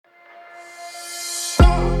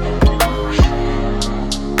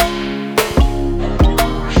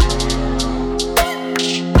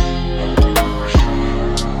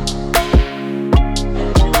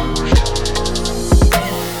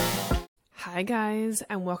Hi guys,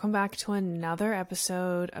 and welcome back to another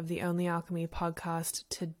episode of the Only Alchemy podcast.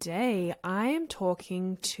 Today, I am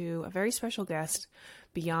talking to a very special guest,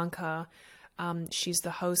 Bianca. She's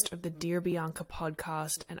the host of the Dear Bianca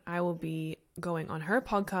podcast, and I will be going on her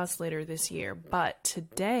podcast later this year. But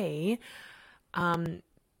today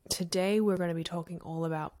we're going to be talking all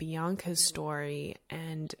about Bianca's story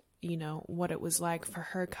and, you know, what it was like for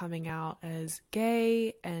her coming out as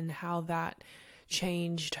gay and how that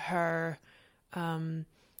changed her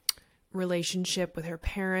relationship with her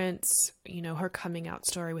parents, you know, her coming out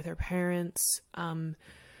story with her parents,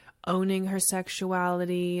 owning her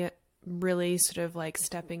sexuality, really sort of like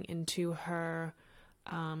stepping into her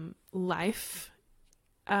life.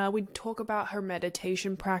 We talk about her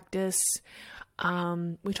meditation practice.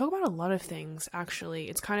 We talk about a lot of things, actually.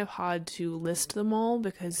 It's kind of hard to list them all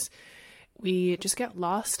because we just get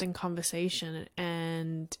lost in conversation,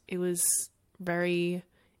 and it was very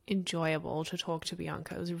enjoyable to talk to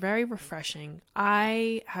Bianca. It was very refreshing.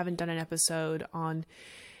 I haven't done an episode on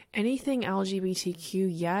anything LGBTQ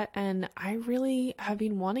yet, and I really have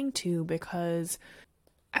been wanting to because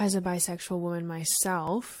as a bisexual woman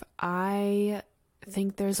myself, I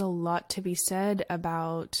think there's a lot to be said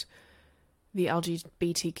about the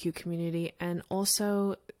LGBTQ community and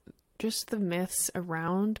also just the myths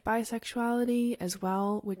around bisexuality as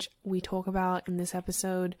well, which we talk about in this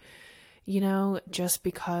episode. You know, just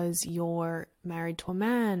because you're married to a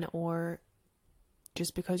man or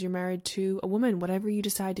just because you're married to a woman, whatever you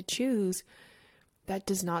decide to choose, that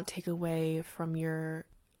does not take away from your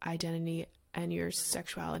identity and your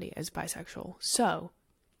sexuality as bisexual. So,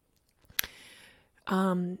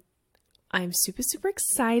 I'm super, super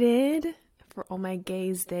excited for all my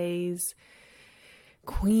gays days,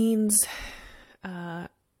 queens,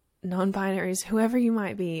 non-binaries, whoever you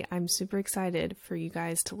might be. I'm super excited for you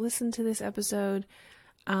guys to listen to this episode.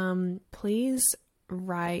 Please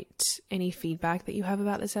write any feedback that you have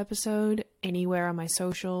about this episode anywhere on my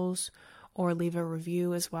socials or leave a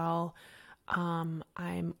review as well. I'm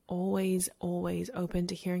always open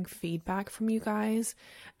to hearing feedback from you guys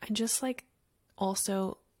and just like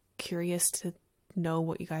also curious to know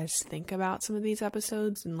what you guys think about some of these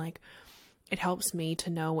episodes, and like it helps me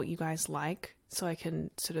to know what you guys like so I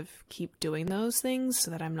can sort of keep doing those things so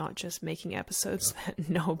that I'm not just making episodes that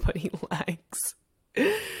nobody likes.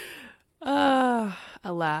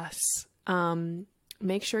 Alas.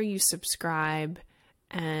 Make sure you subscribe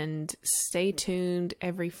and stay tuned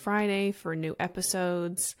every Friday for new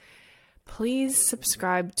episodes. Please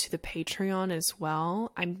subscribe to the Patreon as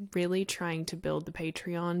well. I'm really trying to build the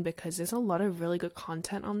Patreon because there's a lot of really good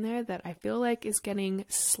content on there that I feel like is getting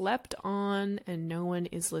slept on and no one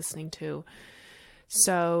is listening to.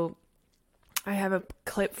 So I have a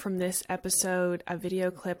clip from this episode, a video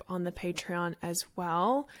clip on the Patreon as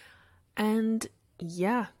well. And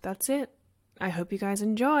yeah, that's it. I hope you guys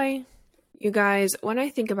enjoy. You guys, when I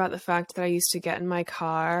think about the fact that I used to get in my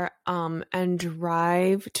car and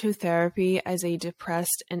drive to therapy as a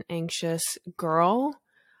depressed and anxious girl,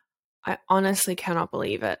 I honestly cannot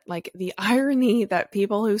believe it. Like the irony that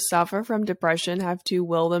people who suffer from depression have to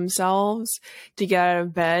will themselves to get out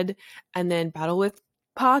of bed and then battle with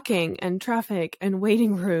parking and traffic and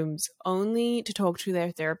waiting rooms only to talk to their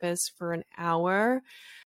therapist for an hour.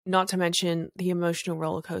 Not to mention the emotional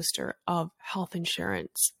roller coaster of health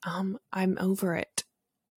insurance. I'm over it.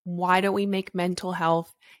 Why don't we make mental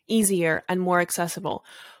health easier and more accessible?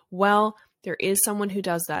 Well, there is someone who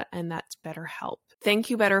does that, and that's BetterHelp. Thank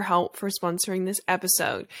you, BetterHelp, for sponsoring this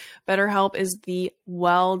episode. BetterHelp is the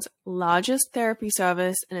world's largest therapy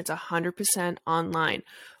service, and it's 100% online.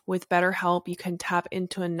 With BetterHelp, you can tap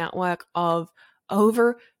into a network of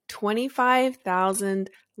over 25,000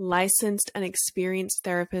 licensed and experienced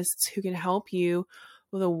therapists who can help you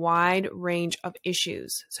with a wide range of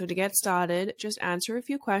issues. So to get started, just answer a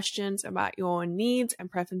few questions about your needs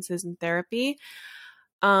and preferences in therapy.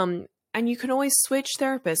 And you can always switch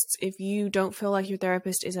therapists. If you don't feel like your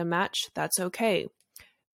therapist is a match, that's okay.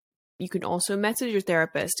 You can also message your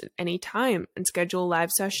therapist at any time and schedule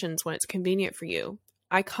live sessions when it's convenient for you.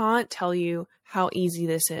 I can't tell you how easy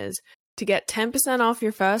this is. To get 10% off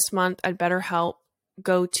your first month at BetterHelp,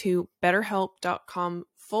 go to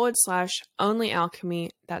betterhelp.com/onlyalchemy.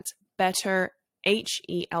 That's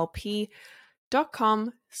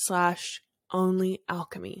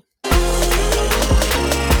betterhelp.com/onlyalchemy.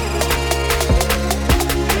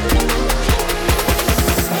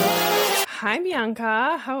 Hi,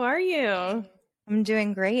 Bianca. How are you? I'm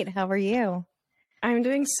doing great. How are you? I'm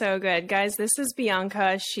doing so good. Guys, this is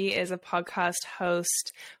Bianca. She is a podcast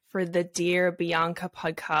host for the Dear Bianca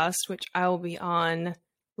podcast, which I will be on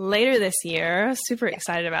later this year. Super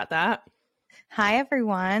excited about that. Hi,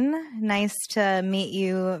 everyone. Nice to meet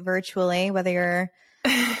you virtually, whether you're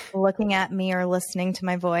looking at me or listening to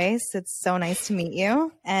my voice. It's so nice to meet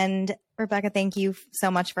you. And Rebecca, thank you so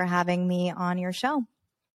much for having me on your show.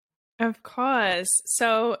 Of course.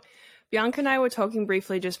 So, Bianca and I were talking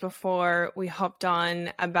briefly just before we hopped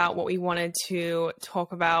on about what we wanted to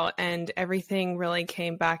talk about, and everything really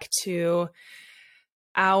came back to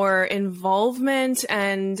our involvement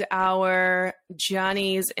and our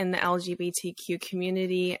journeys in the LGBTQ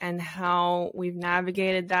community and how we've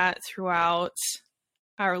navigated that throughout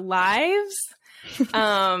our lives.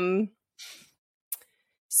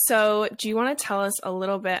 So do you want to tell us a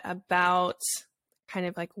little bit about kind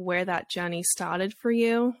of like where that journey started for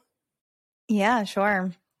you? Yeah,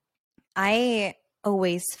 sure. I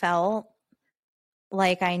always felt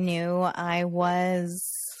like I knew I was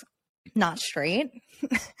not straight.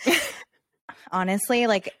 Honestly,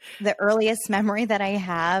 like the earliest memory that I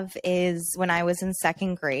have is when I was in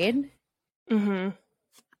second grade. Mm-hmm.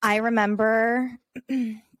 I remember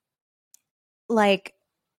like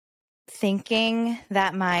thinking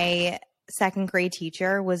that my second grade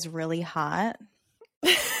teacher was really hot.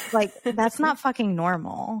 Like, that's not fucking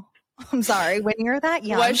normal. I'm sorry. When you're that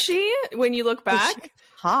young. Was she, when you look back? She was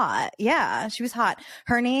hot. Yeah, she was hot.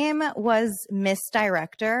 Her name was Miss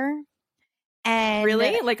Director. And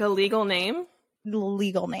Really? Like a legal name?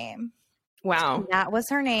 legal name. Wow. That was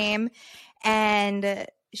her name. And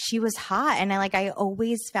she was hot. And I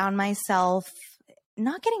always found myself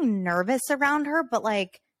not getting nervous around her, but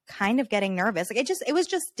like kind of getting nervous. Like it was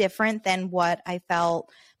just different than what I felt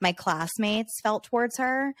my classmates felt towards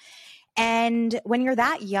her. And when you're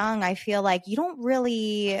that young, I feel like you don't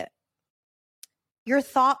really, your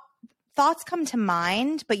thoughts come to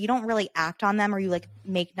mind, but you don't really act on them, or you like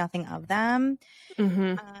make nothing of them.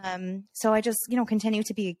 So I just, continue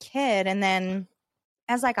to be a kid. And then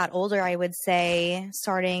as I got older, I would say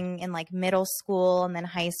starting in like middle school and then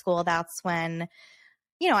high school, that's when,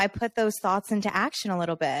 I put those thoughts into action a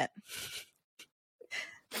little bit.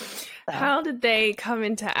 So. How did they come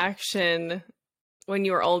into action when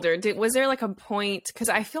you were older? Was there like a point? Because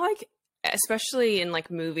I feel like, especially in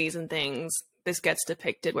like movies and things, this gets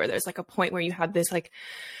depicted where there's like a point where you have this like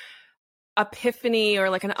epiphany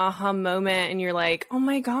or like an aha moment and you're like, oh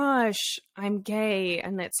my gosh, I'm gay.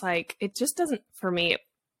 And it's like, it just doesn't, for me,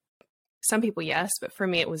 some people, yes, but for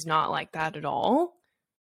me, it was not like that at all.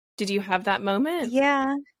 Did you have that moment?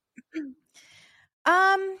 Yeah.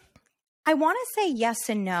 I want to say yes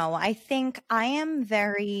and no. I think I am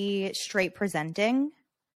very straight presenting.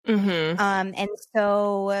 And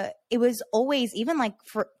so it was always, even like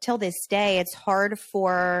till this day, it's hard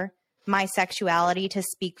for my sexuality to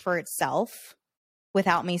speak for itself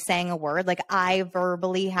without me saying a word. Like I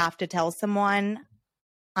verbally have to tell someone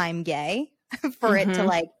I'm gay for it to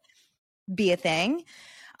like be a thing.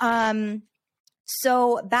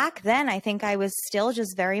 So back then, I think I was still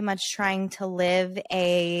just very much trying to live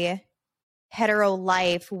a hetero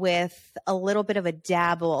life with a little bit of a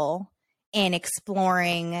dabble in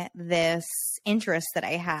exploring this interest that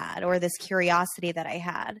I had, or this curiosity that I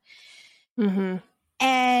had.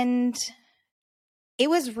 And it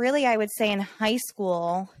was really, I would say, in high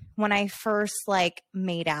school when I first like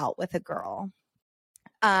made out with a girl.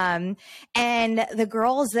 And the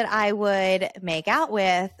girls that I would make out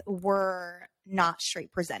with were not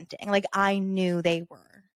straight presenting. Like I knew they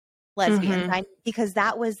were lesbians because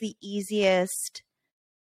that was the easiest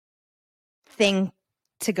thing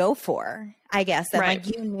to go for, I guess. That right.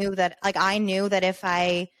 Like you knew that, like I knew that if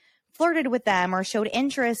I flirted with them or showed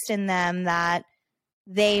interest in them, that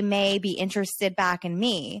they may be interested back in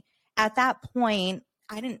me. At that point,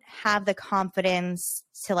 I didn't have the confidence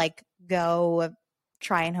to like go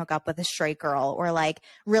try and hook up with a straight girl or like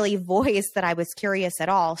really voice that I was curious at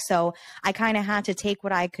all. So I kind of had to take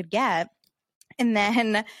what I could get. And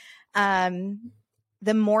then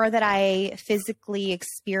the more that I physically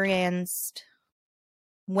experienced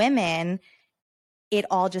women, it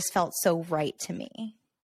all just felt so right to me.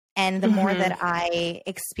 And the more that I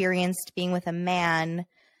experienced being with a man,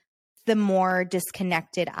 the more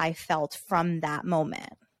disconnected I felt from that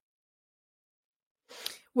moment.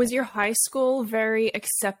 Was your high school very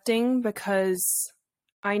accepting? Because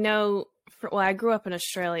I know, I grew up in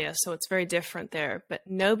Australia, so it's very different there, but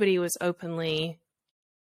nobody was openly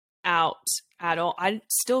out at all. I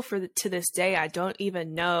still, to this day, I don't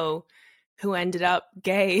even know who ended up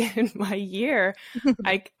gay in my year.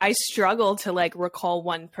 I struggle to like recall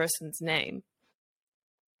one person's name.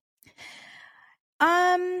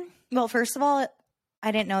 Well, first of all,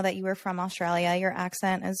 I didn't know that you were from Australia. Your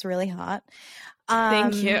accent is really hot.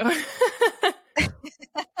 Thank you.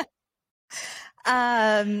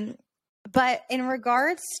 But in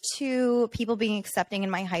regards to people being accepting in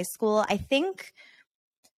my high school, I think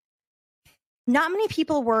not many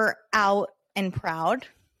people were out and proud.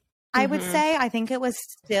 I would say I think it was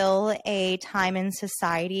still a time in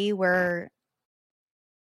society where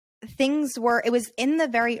it was in the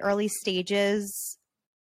very early stages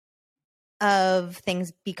of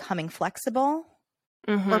things becoming flexible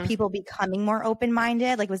or people becoming more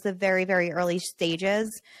open-minded. Like, it was the very, very early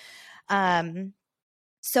stages.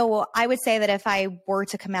 So I would say that if I were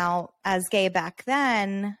to come out as gay back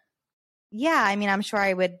then, yeah, I mean, I'm sure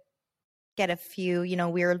I would get a few,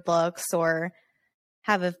 weird looks or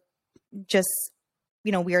have just,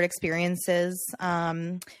 weird experiences.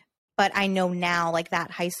 But I know now, like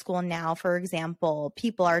that high school now, for example,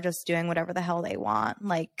 people are just doing whatever the hell they want.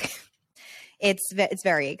 Like, it's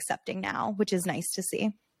very accepting now, which is nice to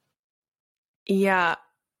see. Yeah.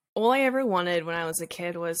 All I ever wanted when I was a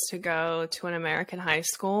kid was to go to an American high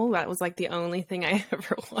school. That was like the only thing I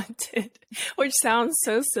ever wanted, which sounds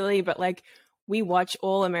so silly, but like we watch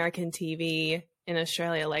all American TV in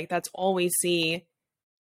Australia. Like that's all we see.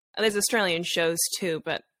 There's Australian shows too,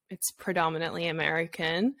 but it's predominantly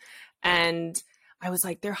American. And I was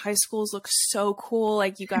like, their high schools look so cool.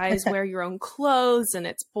 Like you guys wear your own clothes and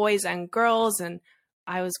it's boys and girls. And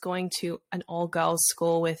I was going to an all girls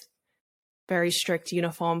school with very strict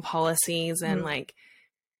uniform policies and like,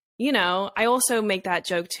 I also make that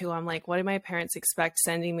joke too. I'm like, what do my parents expect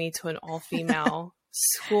sending me to an all female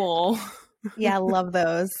school? Yeah, I love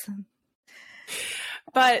those.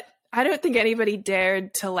 But I don't think anybody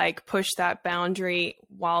dared to like push that boundary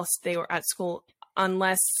whilst they were at school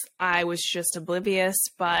unless I was just oblivious,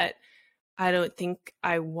 but I don't think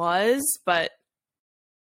I was. But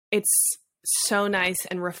it's so nice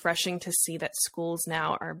and refreshing to see that schools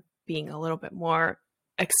now are being a little bit more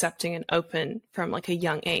accepting and open from like a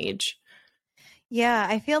young age. Yeah,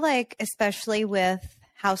 I feel like especially with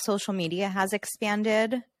how social media has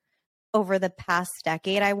expanded over the past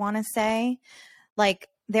decade, I want to say, like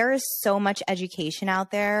there is so much education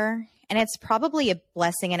out there, and it's probably a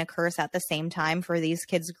blessing and a curse at the same time for these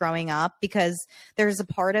kids growing up, because there's a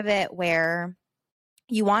part of it where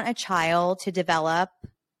you want a child to develop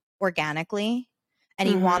organically and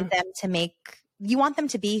you want them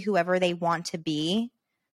to be whoever they want to be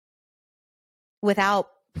without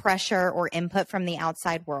pressure or input from the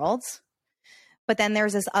outside world. But then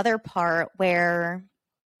there's this other part where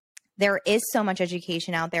there is so much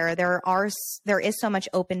education out there. There is so much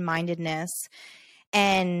open-mindedness.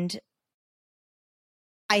 And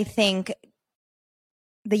I think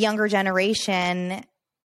the younger generation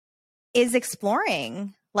is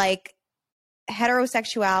exploring, like,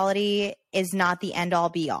 heterosexuality is not the end all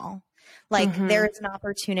be all. Like there is an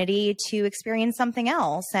opportunity to experience something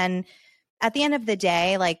else. And at the end of the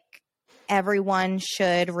day, like everyone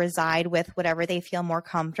should reside with whatever they feel more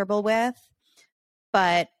comfortable with.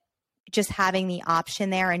 But just having the option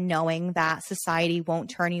there and knowing that society won't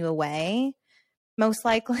turn you away, most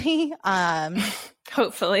likely.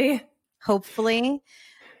 Hopefully,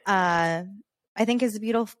 I think is a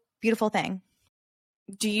beautiful, beautiful thing.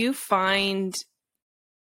 do you find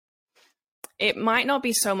it might not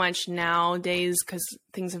be so much nowadays because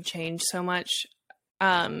things have changed so much,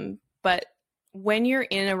 but when you're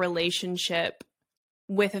in a relationship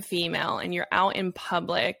with a female and you're out in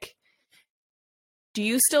public, do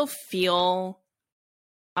you still feel,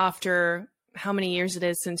 after how many years it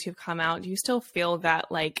is since you've come out, do you still feel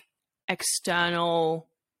that like external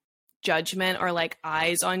judgment or like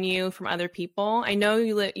eyes on you from other people? I know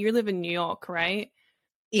you live in New York, right?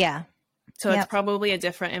 Yeah. So It's probably a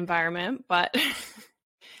different environment, but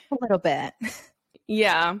a little bit.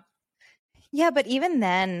 Yeah. Yeah, but even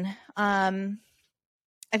then, I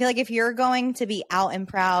feel like if you're going to be out and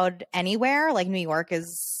proud anywhere, like New York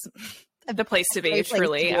is the place to be,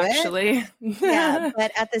 truly, actually. Yeah,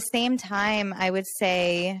 but at the same time, I would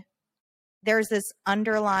say there's this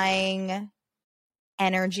underlying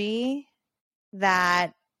energy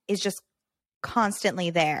that is just constantly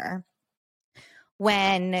there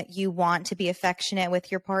when you want to be affectionate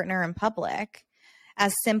with your partner in public.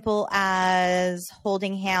 As simple as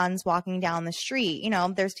holding hands walking down the street.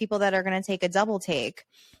 There's people that are going to take a double take.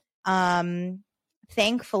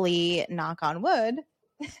 Thankfully, knock on wood,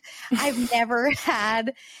 I've never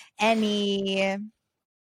had any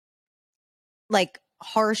like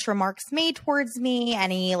harsh remarks made towards me,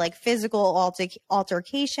 any like physical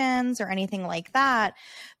altercations or anything like that.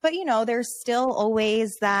 But, there's still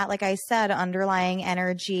always that, like I said, underlying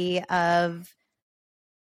energy of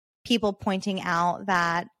people pointing out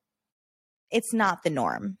that it's not the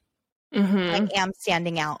norm. I am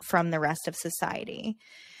standing out from the rest of society.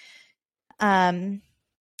 And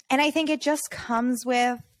And I think it just comes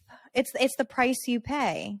with, it's the price you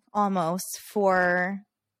pay almost for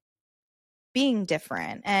being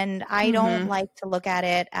different. And I don't like to look at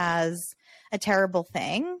it as a terrible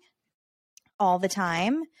thing all the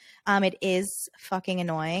time. It is fucking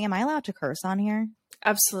annoying. Am I allowed to curse on here?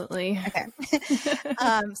 Absolutely. Okay.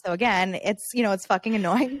 So again, it's fucking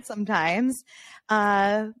annoying sometimes.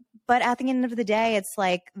 But at the end of the day, it's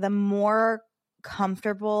like the more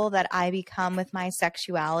comfortable that I become with my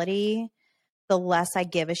sexuality, the less I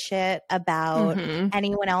give a shit about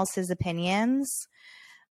anyone else's opinions.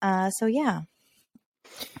 So yeah.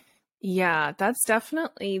 Yeah, that's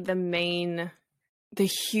definitely the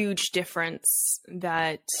huge difference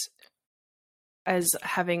that as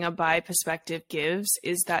having a bi perspective gives,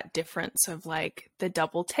 is that difference of like the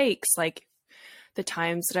double takes, like the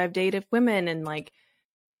times that I've dated women, and like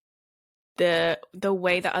the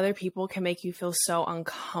way that other people can make you feel so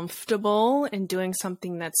uncomfortable in doing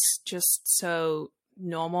something that's just so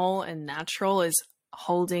normal and natural as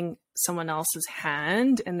holding someone else's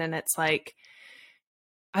hand. And then it's like,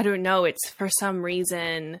 I don't know, it's for some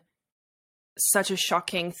reason such a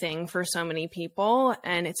shocking thing for so many people,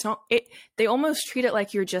 and it's not it they almost treat it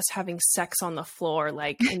like you're just having sex on the floor,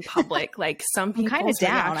 like in public. Like some people's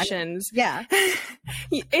reactions, yeah.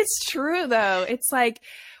 It's true though. It's like,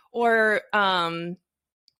 or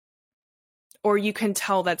you can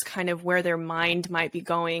tell that's kind of where their mind might be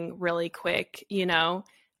going really quick, you know.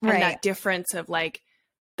 And right. That difference of like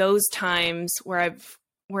those times where I've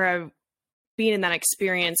been in that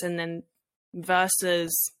experience, and then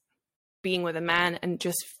versus being with a man and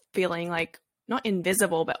just feeling like not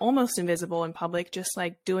invisible, but almost invisible in public, just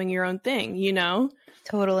like doing your own thing, you know?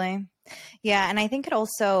 Totally. Yeah. And I think it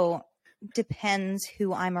also depends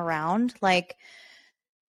who I'm around. Like,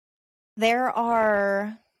 there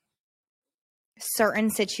are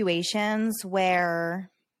certain situations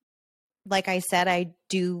where, like I said, I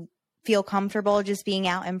do feel comfortable just being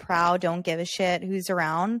out and proud, don't give a shit who's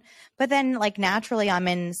around. But then, like, naturally, I'm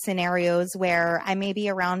in scenarios where I may be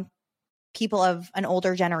around people of an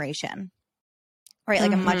older generation, right?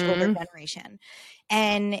 Like a much older generation.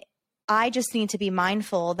 And I just need to be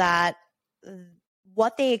mindful that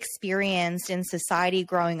what they experienced in society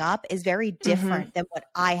growing up is very different than what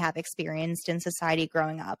I have experienced in society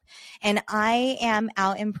growing up. And I am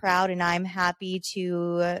out and proud, and I'm happy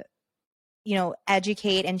to, you know,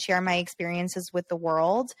 educate and share my experiences with the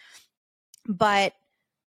world. But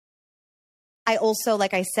I also,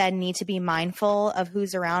 like I said, need to be mindful of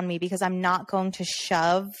who's around me, because I'm not going to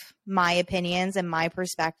shove my opinions and my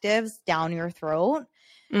perspectives down your throat.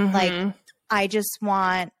 Like, I just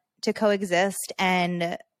want to coexist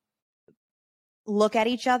and look at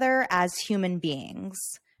each other as human beings,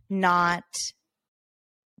 not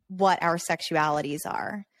what our sexualities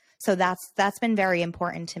are. So that's been very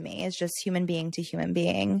important to me, is just human being to human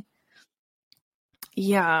being.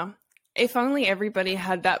 Yeah. If only everybody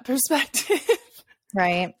had that perspective.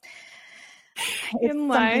 Right. It's in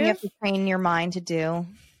something you have life. to train your mind to do.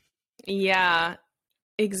 Yeah,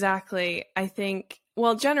 exactly. I think,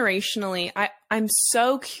 well, generationally, I'm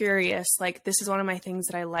so curious. Like, this is one of my things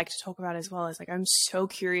that I like to talk about as well, is like, I'm so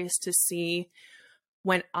curious to see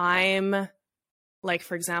when I'm like,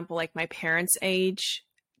 for example, like my parents' age,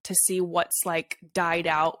 to see what's like died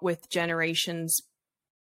out with generations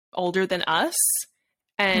older than us,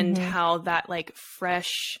 and how that like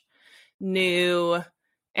fresh, new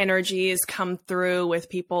energies come through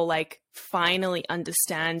with people like finally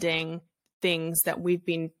understanding things that we've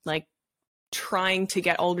been like trying to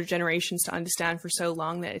get older generations to understand for so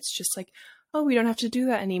long, that it's just like, oh, we don't have to do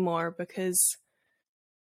that anymore because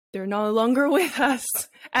they're no longer with us.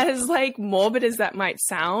 As like morbid as that might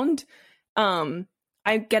sound,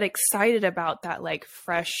 I get excited about that like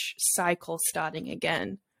fresh cycle starting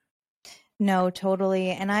again. No, totally.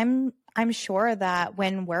 And I'm sure that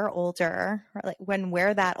when we're older, or like when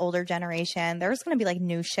we're that older generation, there's going to be like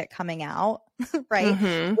new shit coming out, right?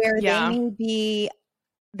 Where they may be,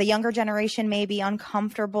 the younger generation may be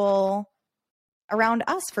uncomfortable around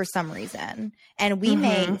us for some reason, and we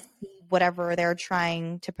may see whatever they're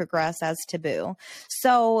trying to progress as taboo.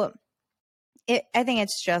 So I think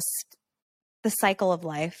it's just the cycle of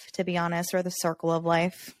life, to be honest, or the circle of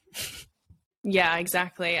life. Yeah,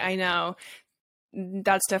 exactly. I know.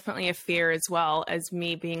 That's definitely a fear, as well as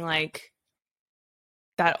me being like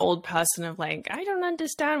that old person of like, I don't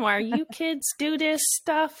understand, why are you kids do this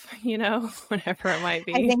stuff, you know, whatever it might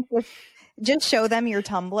be. I think just show them your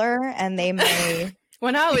Tumblr and they may.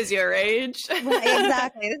 When I was your age. Right,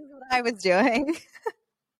 exactly. This is what I was doing.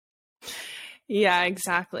 Yeah,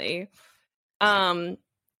 exactly.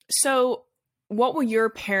 So what were your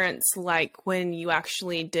parents like when you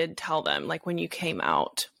actually did tell them, like when you came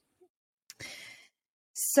out?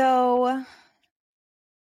 So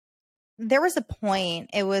there was a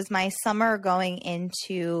point, it was my summer going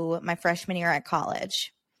into my freshman year at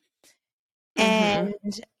college. Mm-hmm.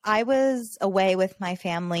 And I was away with my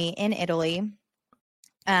family in Italy.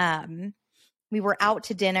 We were out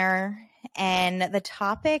to dinner and the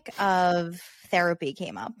topic of therapy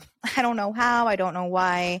came up. I don't know how, I don't know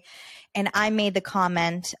why. And I made the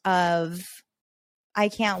comment of, I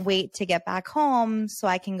can't wait to get back home so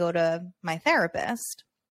I can go to my therapist.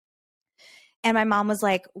 And my mom was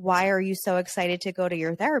like, why are you so excited to go to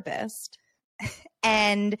your therapist?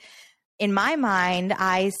 And in my mind,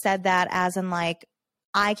 I said that as in like,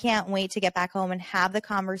 I can't wait to get back home and have the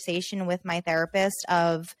conversation with my therapist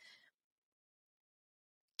of,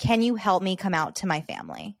 can you help me come out to my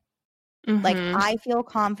family? Like, Mm-hmm. I feel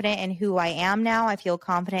confident in who I am now. I feel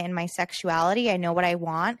confident in my sexuality. I know what I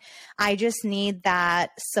want. I just need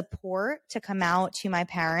that support to come out to my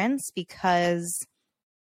parents because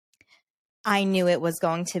I knew it was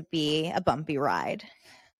going to be a bumpy ride.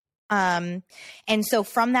 And so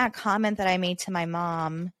from that comment that I made to my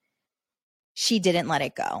mom, she didn't let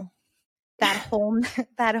it go. That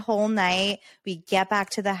whole night, we get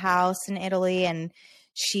back to the house in Italy and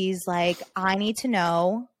she's like, I need to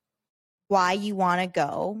know why you want to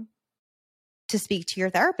go to speak to your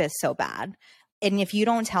therapist so bad. And if you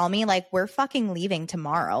don't tell me, like, we're fucking leaving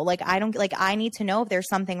tomorrow. Like, I need to know if there's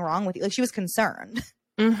something wrong with you. Like, she was concerned.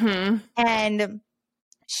 Mm-hmm. And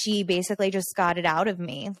she basically just got it out of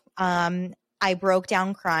me. I broke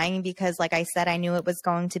down crying because, like I said, I knew it was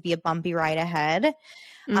going to be a bumpy ride ahead.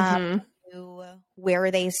 Mm-hmm. Knew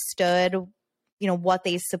where they stood, you know, what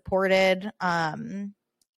they supported,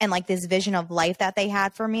 and like this vision of life that they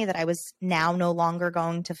had for me that I was now no longer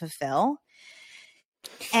going to fulfill.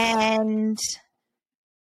 And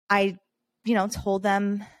I, you know, told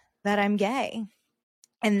them that I'm gay.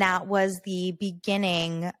 And that was the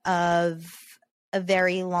beginning of a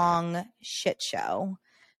very long shit show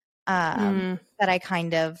that I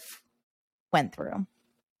kind of went through.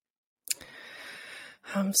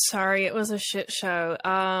 I'm sorry, it was a shit show.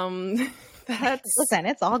 That's Listen,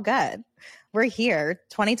 it's all good. We're here,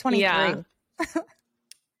 2023. yeah,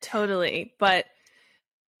 totally. But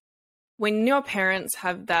when your parents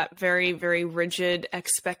have that very, very rigid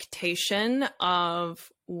expectation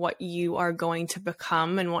of what you are going to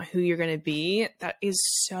become and who you're going to be, that is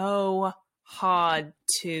so hard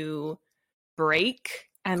to break.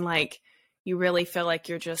 And like, you really feel like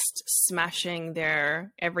you're just smashing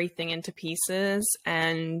their everything into pieces.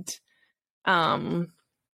 And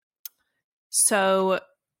so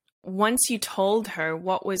once you told her,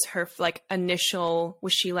 what was her like initial,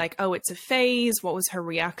 was she like, oh, it's a phase? What was her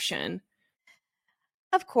reaction?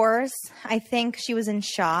 Of course, I think she was in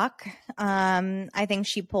shock. I think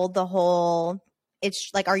she pulled the whole, it's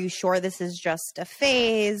like, are you sure this is just a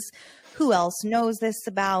phase? Who else knows this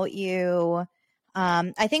about you?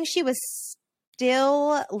 I think she was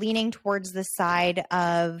still leaning towards the side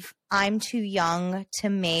of, I'm too young to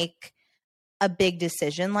make a big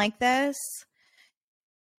decision like this.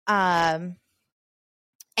 And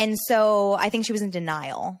so I think she was in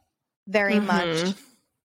denial, very much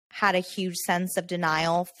had a huge sense of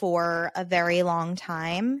denial for a very long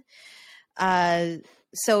time.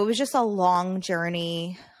 So it was just a long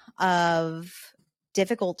journey of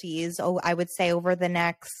difficulties, I would say, over the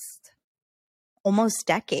next almost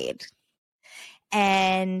decade.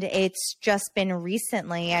 And it's just been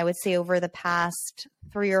recently, I would say over the past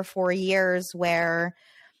 3 or 4 years, where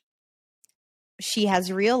she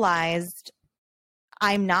has realized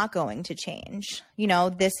I'm not going to change. You know,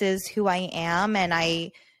 this is who I am. And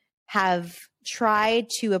I have tried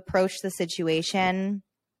to approach the situation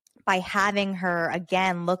by having her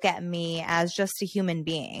again look at me as just a human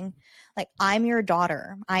being. Like, I'm your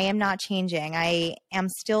daughter. I am not changing. I am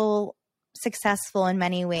still successful in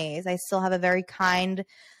many ways. I still have a very kind,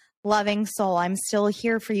 loving soul. I'm still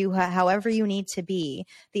here for you however you need to be.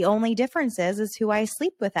 The only difference is who I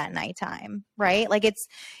sleep with at nighttime, right? Like, it's,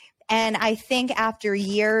 and I think after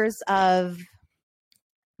years of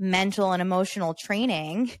mental and emotional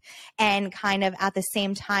training and kind of at the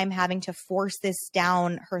same time having to force this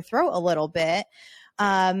down her throat a little bit,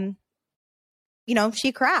 you know,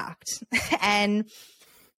 she cracked and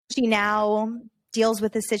she now deals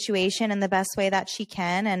with the situation in the best way that she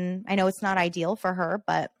can. And I know it's not ideal for her,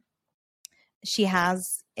 but she has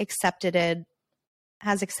accepted it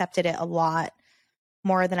a lot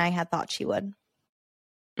more than I had thought she would.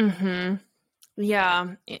 Mm-hmm.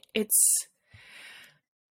 Yeah,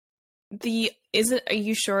 are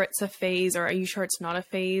you sure it's a phase or are you sure it's not a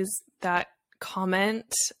phase that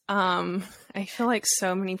comment. I feel like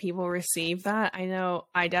so many people receive that. I know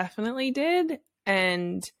I definitely did.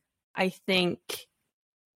 And I think,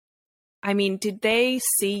 I mean, did they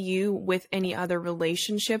see you with any other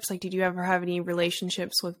relationships? Like, did you ever have any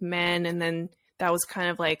relationships with men? And then that was kind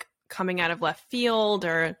of like coming out of left field,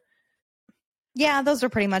 or? Yeah, those were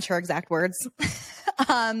pretty much her exact words.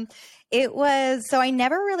 It was, so I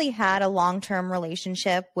never really had a long-term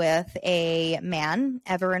relationship with a man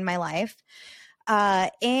ever in my life.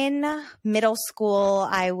 In middle school,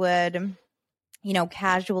 I would,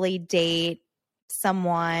 casually date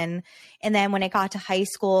someone. And then when it got to high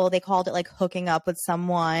school, they called it like hooking up with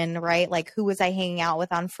someone, right? Like, who was I hanging out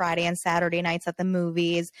with on Friday and Saturday nights at the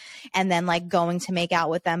movies, and then like going to make out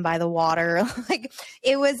with them by the water. Like,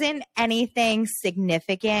 it wasn't anything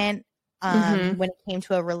significant when it came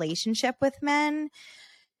to a relationship with men.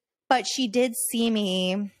 But she did see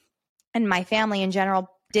me, and my family in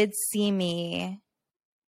general did see me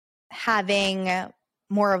having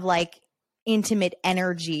more of like intimate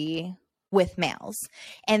energy with males.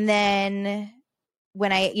 And then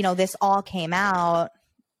when this all came out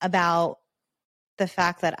about the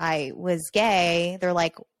fact that I was gay, they're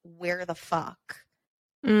like, where the fuck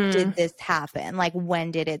did this happen? Like,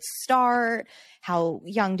 when did it start? How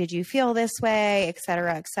young did you feel this way? Et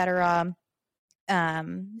cetera, et cetera.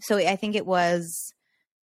 So I think it was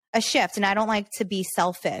a shift. And I don't like to be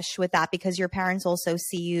selfish with that, because your parents also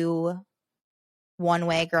see you one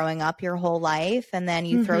way growing up your whole life, and then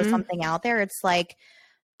you throw something out there. It's like,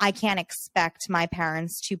 I can't expect my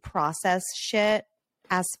parents to process shit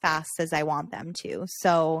as fast as I want them to.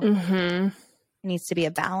 So it needs to be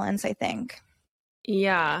a balance, I think.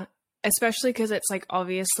 Yeah, especially because it's like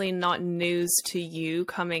obviously not news to you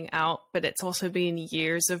coming out, but it's also been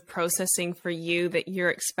years of processing for you that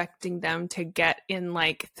you're expecting them to get in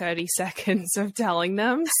like 30 seconds of telling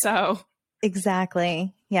them. So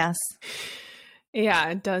exactly. Yes.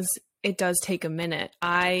 Yeah, it does take a minute.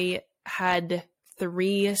 I had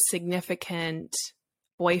 3 significant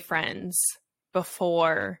boyfriends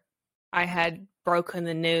before I had broken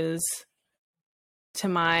the news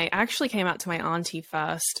I actually came out to my auntie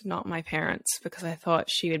first, not my parents, because I thought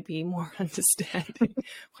she would be more understanding,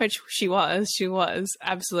 which she was,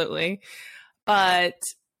 absolutely. But,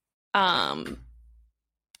 how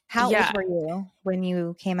yeah. old were you when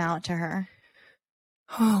you came out to her?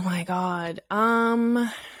 Oh my God.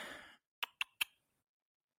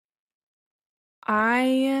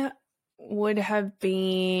 I would have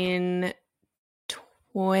been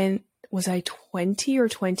was I 20 or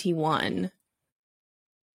 21?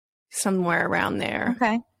 Somewhere around there.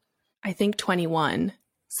 Okay. I think 21.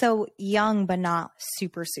 So young, but not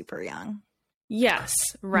super, super young. Yes,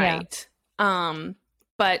 right. Yeah.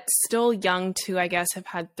 But still young to, I guess, have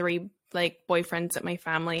had 3 like boyfriends that my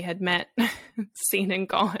family had met, seen and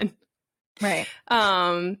gone. Right.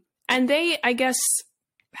 And they, I guess,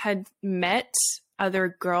 had met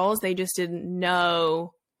other girls. They just didn't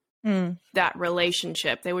know that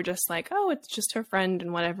relationship. They were just like, oh, it's just her friend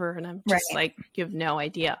and whatever. And I'm just like, you have no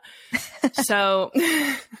idea. So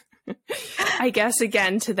I guess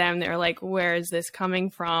again, to them, they're like, where is this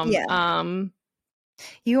coming from? Yeah.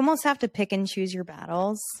 You almost have to pick and choose your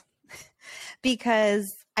battles,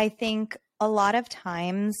 because I think a lot of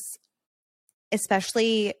times,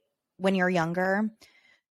 especially when you're younger,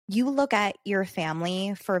 you look at your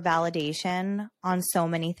family for validation on so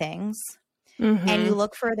many things. And you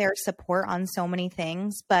look for their support on so many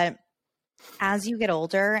things. But as you get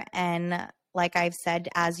older, and like I've said,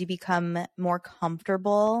 as you become more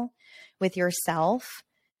comfortable with yourself,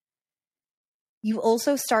 you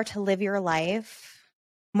also start to live your life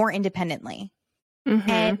more independently.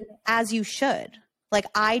 And as you should. Like,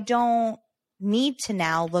 I don't need to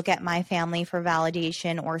now look at my family for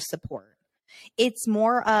validation or support. It's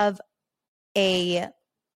more of a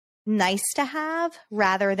nice to have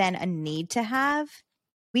rather than a need to have.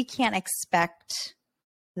 We can't expect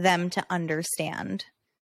them to understand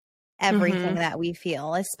everything that we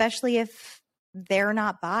feel, especially if they're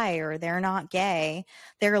not bi or they're not gay.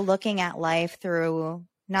 They're looking at life through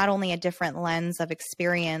not only a different lens of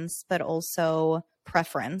experience, but also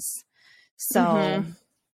preference. So,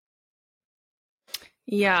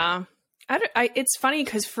 yeah, it's funny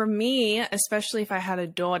because for me, especially if I had a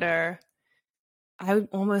daughter, I would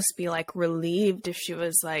almost be like relieved if she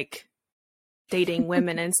was like dating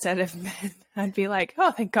women instead of men. I'd be like,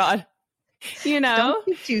 oh, thank God. Don't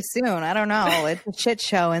speak too soon. I don't know. It's a shit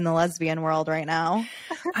show in the lesbian world right now.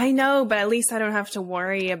 I know, but at least I don't have to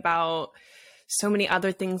worry about so many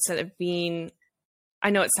other things that have been,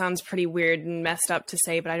 I know it sounds pretty weird and messed up to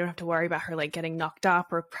say, but I don't have to worry about her like getting knocked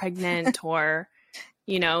up or pregnant or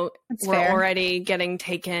You know, That's we're fair. already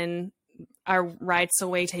getting our rights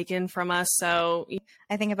away taken from us. So,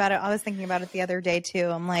 I think about it. I was thinking about it the other day too.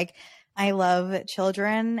 I'm like, I love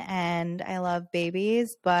children and I love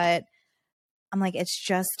babies, but I'm like, it's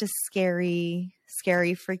just a scary,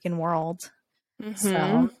 scary freaking world.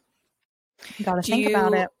 So you got to do think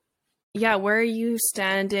about you, it. yeah, where are you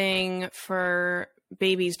standing for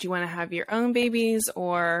babies? Do you want to have your own babies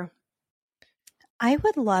or? I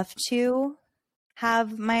would love to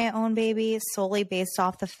have my own baby solely based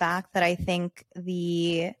off the fact that I think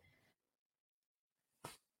the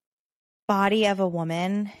body of a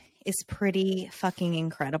woman is pretty fucking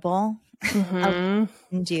incredible. Of what Mm-hmm. it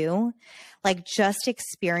can do. Like just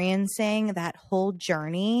experiencing that whole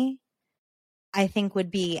journey, I think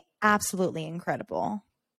would be absolutely incredible.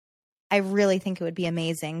 I really think it would be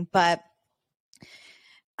amazing, but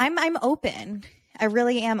I'm open. I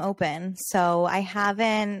really am open. So I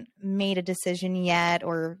haven't made a decision yet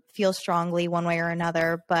or feel strongly one way or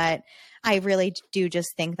another, but I really do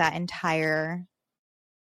just think that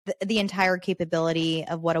the entire capability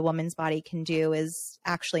of what a woman's body can do is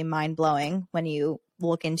actually mind blowing when you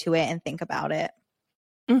look into it and think about it.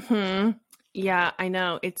 Mm-hmm. Yeah, I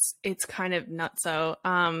know. It's kind of nutso.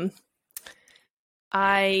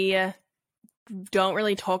 I don't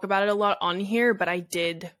really talk about it a lot on here, but I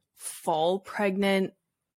did fall pregnant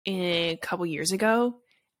a couple years ago,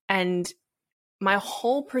 and my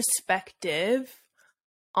whole perspective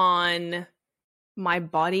on my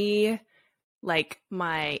body, like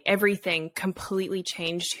my everything, completely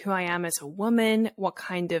changed who I am as a woman, what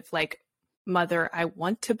kind of like mother I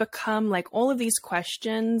want to become, like all of these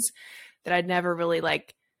questions that I'd never really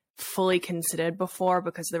like fully considered before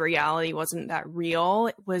because the reality wasn't that real.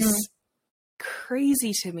 It was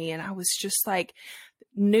crazy to me, and I was just like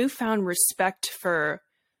newfound respect for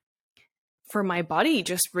my body,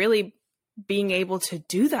 just really being able to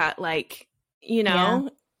do that, like, you Yeah. know.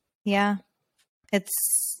 Yeah.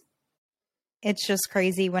 It's just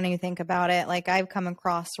crazy when you think about it. Like I've come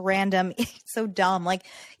across random, so dumb, like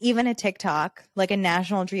even a TikTok, like a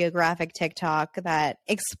National Geographic TikTok that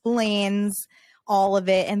explains all of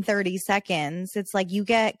it in 30 seconds. It's like you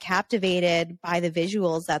get captivated by the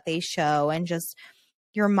visuals that they show and just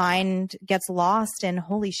your mind gets lost and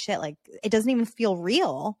holy shit, like it doesn't even feel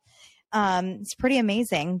real. It's pretty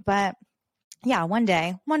amazing, but yeah, one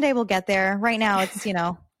day we'll get there. Right now it's,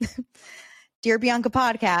 Dear Bianca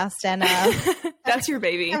podcast and That's your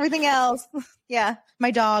baby. everything else. Yeah,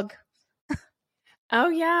 my dog. Oh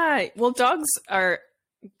yeah. Well, dogs are,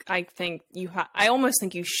 I think I almost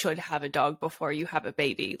think you should have a dog before you have a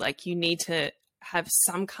baby. Like you need to have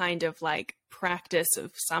some kind of like practice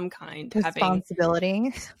of some kind, having,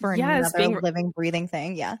 Responsibility for yes, another being living, breathing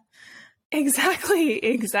thing. Yeah.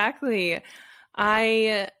 exactly.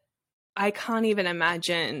 I I can't even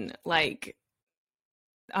imagine, like,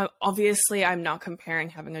 obviously I'm not comparing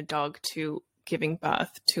having a dog to giving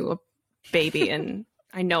birth to a baby, and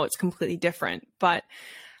I know it's completely different, but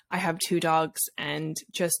I have two dogs, and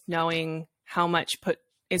just knowing how much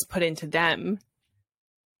is put into them,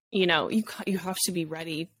 you have to be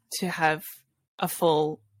ready to have a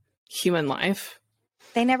full human life.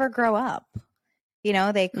 They never grow up. They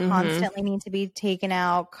Mm-hmm. constantly need to be taken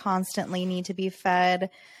out, constantly need to be fed,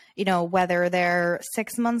 whether they're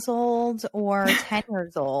 6 months old or 10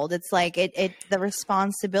 years old. It's like the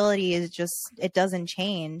responsibility is just, it doesn't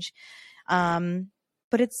change.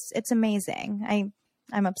 But it's amazing.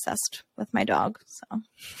 I'm obsessed with my dog. So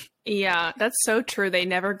Yeah, that's so true. They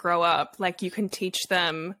never grow up. Like you can teach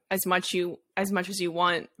them as much as you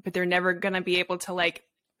want, but they're never gonna be able to like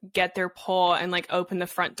get their paw and like open the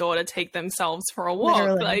front door to take themselves for a walk.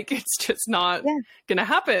 literally. Like it's just not Yeah, gonna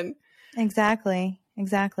happen. exactly.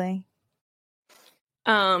 Exactly.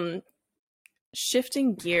 Um,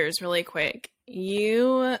 Shifting gears really quick.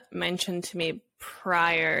 You mentioned to me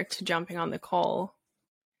prior to jumping on the call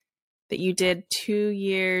that you did 2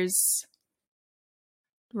 years.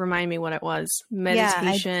 Remind me what it was. Yeah,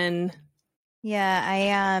 Meditation.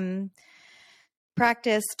 I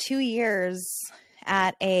practiced 2 years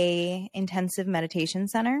at a intensive meditation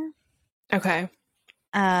center. Okay.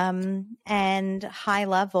 And high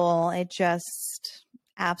level, it just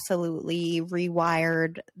absolutely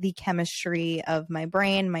rewired the chemistry of my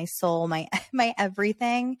brain, my soul, my my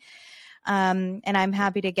everything. And I'm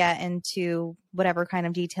happy to get into whatever kind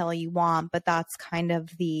of detail you want, but that's kind of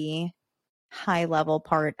the high level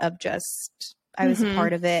part of just I was a Mm-hmm.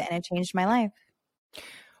 part of it and it changed my life.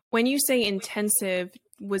 When you say intensive,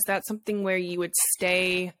 was that something where you would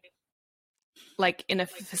stay like in a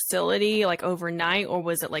facility like overnight, or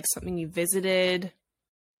was it like something you visited?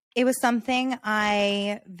 It was something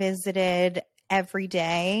I visited every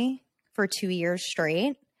day for 2 years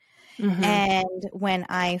straight. Mm-hmm. And when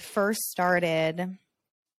I first started,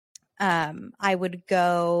 I would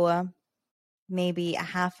go maybe a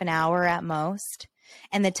half an hour at most.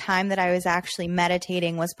 And the time that I was actually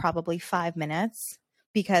meditating was probably 5 minutes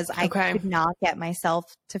because I could not get myself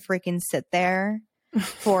to freaking sit there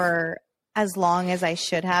for as long as I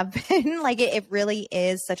should have been. Like it really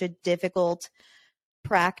is such a difficult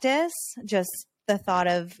practice. Just the thought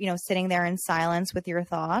of, sitting there in silence with your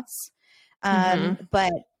thoughts.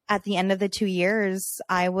 But at the end of the 2 years,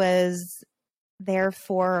 I was there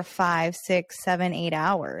for 5, 6, 7, 8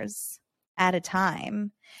 hours at a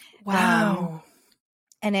time. Wow.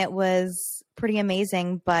 And it was pretty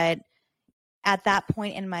amazing. But at that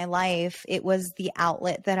point in my life, it was the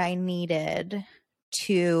outlet that I needed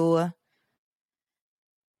to,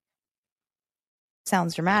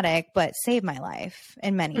 sounds dramatic, but save my life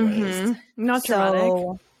in many ways. Not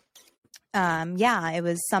dramatic. It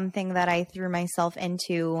was something that I threw myself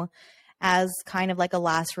into as kind of like a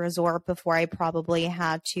last resort before I probably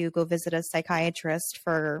had to go visit a psychiatrist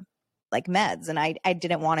for like meds. And I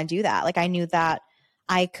didn't want to do that. Like I knew that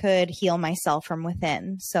I could heal myself from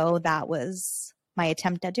within. So that was my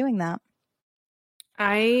attempt at doing that.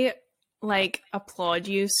 I applaud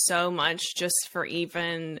you so much just for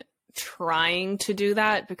even trying to do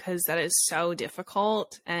that, because that is so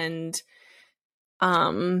difficult. And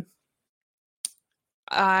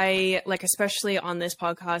I especially on this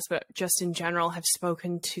podcast, but just in general, have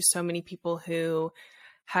spoken to so many people who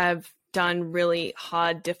have done really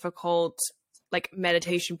hard, difficult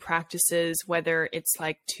meditation practices, whether it's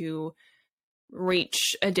to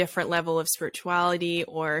reach a different level of spirituality,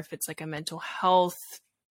 or if it's a mental health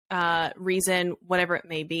reason, whatever it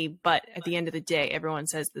may be. But at the end of the day, everyone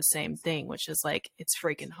says the same thing, which is it's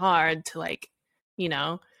freaking hard to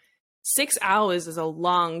 6 hours is a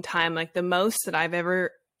long time. The most that I've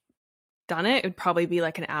ever done it would probably be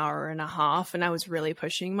an hour and a half, and I was really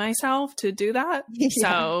pushing myself to do that. Yeah.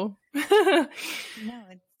 So no,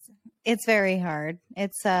 it's very hard.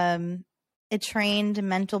 It's a trained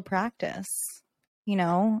mental practice,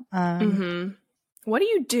 What do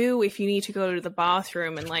you do if you need to go to the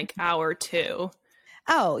bathroom in hour 2?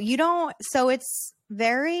 Oh, you don't. So it's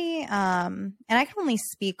very, and I can only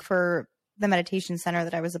speak for the meditation center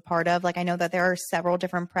that I was a part of. I know that there are several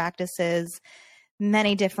different practices,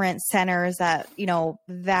 many different centers that,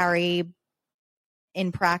 vary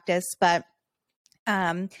in practice, but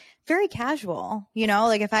very casual,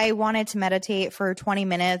 if I wanted to meditate for 20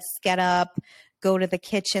 minutes, get up, go to the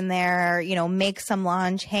kitchen there, make some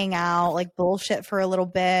lunch, hang out, bullshit for a little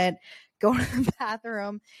bit, go to the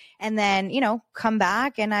bathroom, and then, come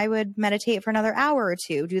back, and I would meditate for another hour or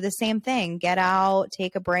two, do the same thing, get out,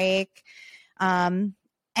 take a break. And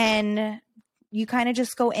you kind of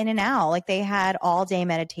just go in and out. They had all day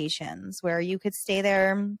meditations where you could stay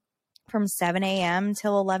there from 7 a.m.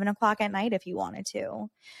 till 11 o'clock at night if you wanted to.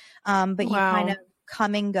 But you kind of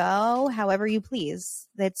come and go however you please.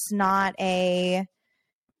 It's not a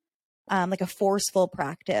forceful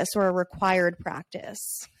practice or a required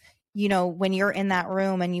practice. When you're in that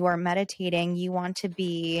room and you are meditating, you want to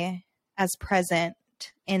be as present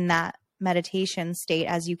in that meditation state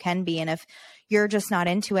as you can be. And if you're just not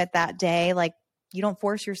into it that day, you don't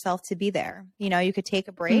force yourself to be there. You could take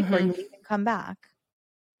a break or you leave and come back.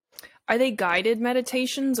 Are they guided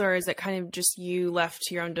meditations, or is it kind of just you left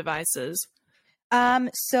to your own devices?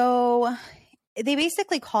 So they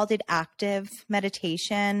basically called it active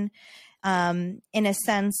meditation, in a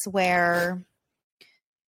sense where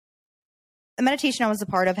the meditation I was a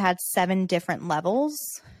part of had 7 different levels.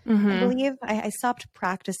 I believe I stopped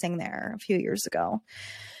practicing there a few years ago,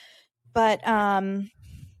 but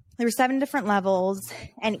there were 7 different levels,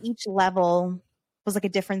 and each level was a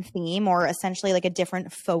different theme, or essentially a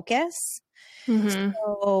different focus.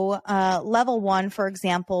 So level 1, for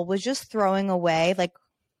example, was just throwing away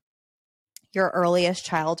your earliest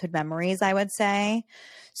childhood memories, I would say.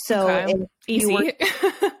 So easy.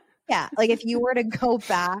 If you were to go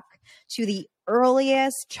back to the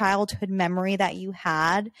earliest childhood memory that you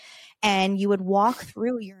had, and you would walk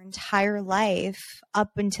through your entire life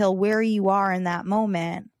up until where you are in that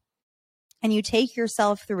moment, and you take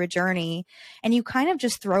yourself through a journey, and you kind of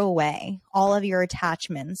just throw away all of your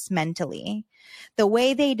attachments mentally. The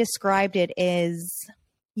way they described it is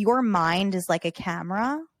your mind is like a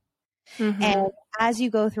camera. And as you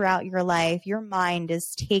go throughout your life, your mind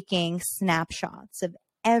is taking snapshots of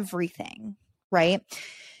everything, right?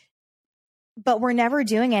 But we're never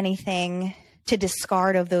doing anything to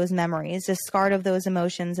discard of those memories, discard of those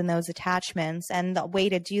emotions and those attachments. And the way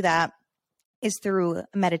to do that is through a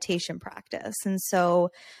meditation practice. And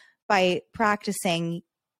so by practicing,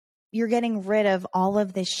 you're getting rid of all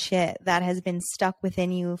of this shit that has been stuck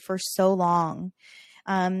within you for so long.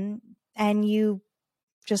 And you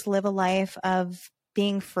just live a life of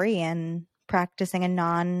being free and practicing a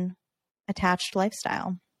non-attached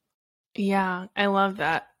lifestyle. Yeah, I love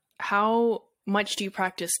that. How much do you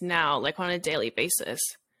practice now, like on a daily basis?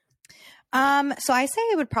 So I say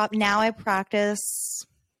now I practice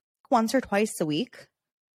once or twice a week.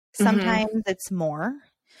 Mm-hmm. Sometimes it's more.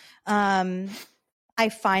 I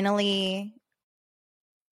finally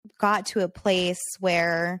got to a place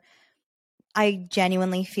where I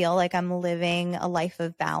genuinely feel like I'm living a life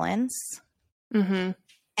of balance. Mm-hmm.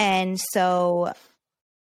 And so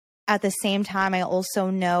at the same time, I also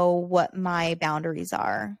know what my boundaries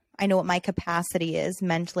are. I know what my capacity is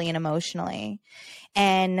mentally and emotionally.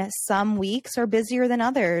 And some weeks are busier than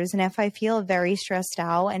others. And if I feel very stressed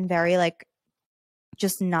out and very like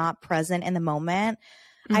just not present in the moment,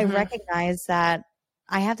 I recognize that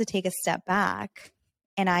I have to take a step back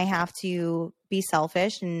and I have to be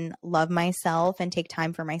selfish and love myself and take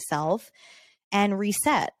time for myself and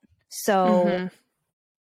reset. So,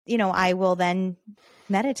 I will then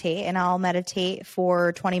meditate, and I'll meditate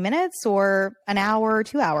for 20 minutes or an hour or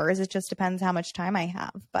 2 hours. It just depends how much time I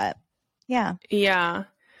have. But yeah. Yeah.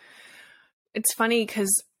 It's funny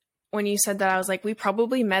because when you said that, I was like, we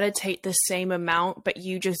probably meditate the same amount, but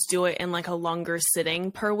you just do it in like a longer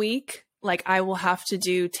sitting per week. Like I will have to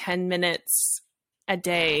do 10 minutes a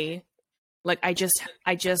day. Like I just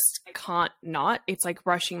can't not. It's like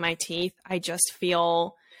brushing my teeth. I just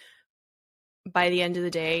feel by the end of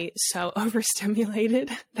the day so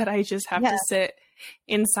overstimulated that I just have to sit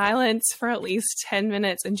in silence for at least 10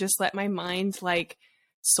 minutes and just let my mind like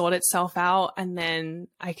sort itself out, and then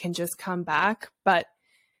I can just come back. But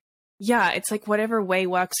yeah, it's like whatever way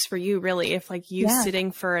works for you, really. If like you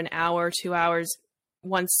sitting for an hour, 2 hours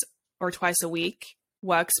once or twice a week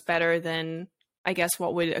works better than I guess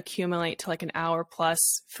what would accumulate to like an hour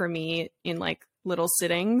plus for me in like little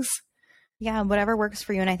sittings. Yeah, whatever works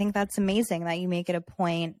for you. And I think that's amazing that you make it a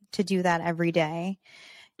point to do that every day.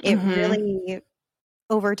 It really,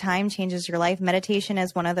 over time, changes your life. Meditation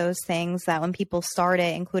is one of those things that when people start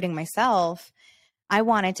it, including myself, I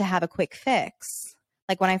wanted to have a quick fix.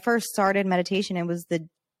 Like when I first started meditation, it was the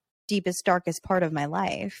deepest, darkest part of my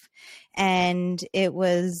life. And it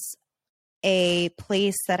was a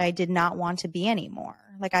place that I did not want to be anymore.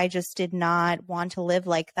 Like I just did not want to live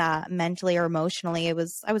like that mentally or emotionally. I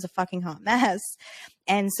was a fucking hot mess.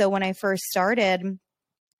 And so when I first started,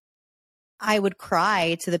 I would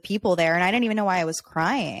cry to the people there and I didn't even know why I was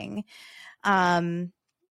crying. And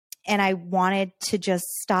I wanted to just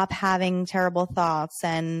stop having terrible thoughts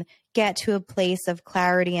and get to a place of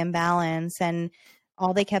clarity and balance. And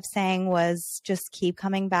all they kept saying was just keep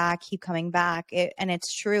coming back, keep coming back. And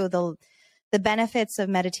it's true. The benefits of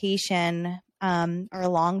meditation are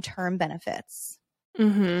long-term benefits.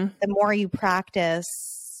 The more you practice,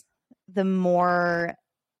 the more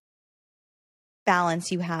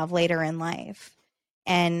balance you have later in life.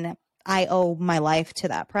 And I owe my life to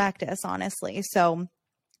that practice, honestly. So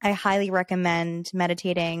I highly recommend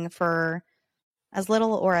meditating for as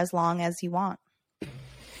little or as long as you want.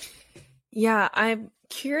 Yeah, I'm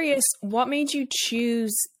curious, what made you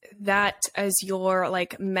choose that as your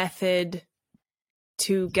like method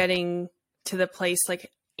to getting to the place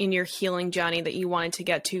like in your healing journey that you wanted to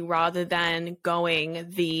get to, rather than going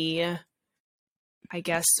the, I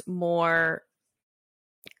guess, more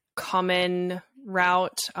common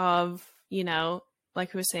route of,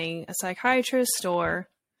 like we were saying, a psychiatrist? Or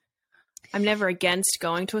I'm never against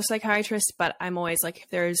going to a psychiatrist, but I'm always like, if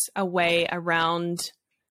there's a way around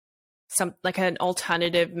some like an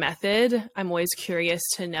alternative method, I'm always curious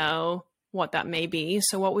to know what that may be.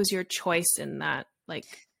 So what was your choice in that like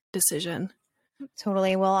decision?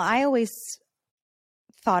 Totally. Well, I always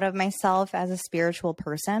thought of myself as a spiritual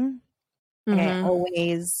person. Like I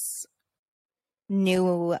always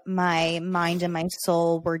knew my mind and my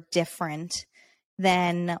soul were different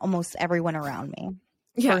than almost everyone around me.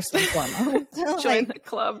 First and foremost. Join the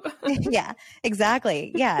club. Yeah,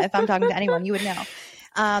 exactly. Yeah. If I'm talking to anyone, you would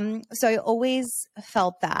know. So I always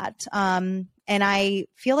felt that. And I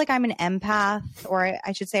feel like I'm an empath, or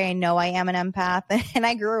I should say I know I am an empath. And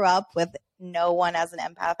I grew up with no one as an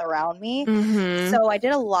empath around me. So I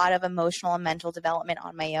did a lot of emotional and mental development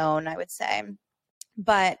on my own, I would say.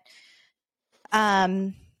 But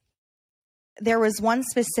there was one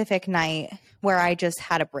specific night where I just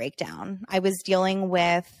had a breakdown. I was dealing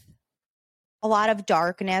with a lot of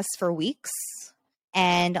darkness for weeks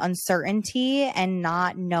and uncertainty and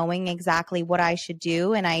not knowing exactly what I should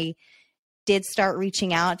do. And I did start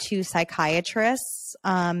reaching out to psychiatrists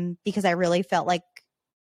because I really felt like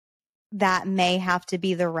that may have to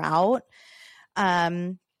be the route.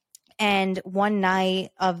 And one night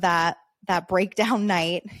of that breakdown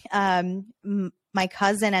night, my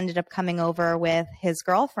cousin ended up coming over with his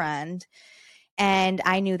girlfriend, and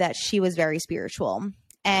I knew that she was very spiritual.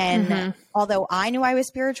 And although I knew I was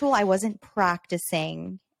spiritual, I wasn't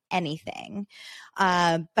practicing anything,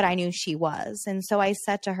 but I knew she was. And so I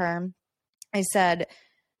said to her, I said,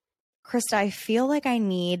 Krista, I feel like I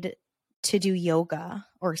need to do yoga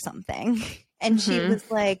or something. And she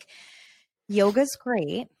was like, yoga's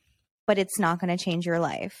great, but it's not going to change your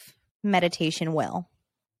life. Meditation will.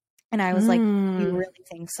 And I was like, you really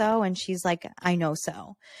think so? And she's like, I know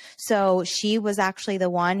so. So she was actually the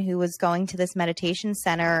one who was going to this meditation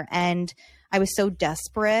center. And I was so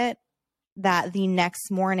desperate that the next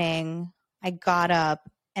morning I got up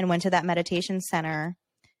and went to that meditation center,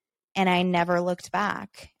 and I never looked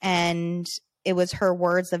back. And it was her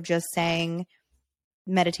words of just saying,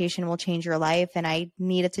 meditation will change your life. And I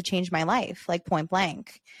needed to change my life, like point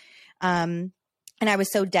blank. And I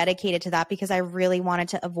was so dedicated to that because I really wanted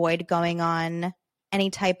to avoid going on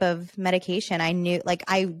any type of medication. I knew, like,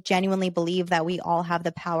 I genuinely believe that we all have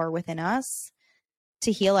the power within us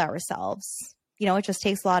to heal ourselves. You know, it just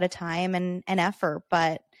takes a lot of time and effort.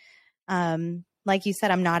 But like you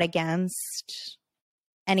said, I'm not against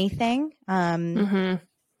anything,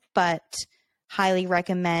 but highly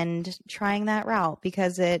recommend trying that route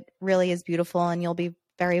because it really is beautiful and you'll be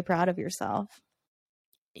very proud of yourself.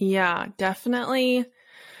 Yeah, definitely.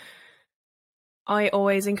 I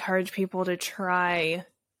always encourage people to try,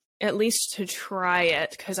 at least to try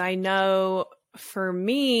it, because I know for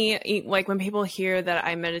me, like when people hear that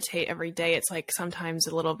I meditate every day, it's like sometimes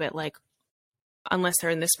a little bit like, unless they're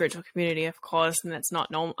in the spiritual community, of course, and that's not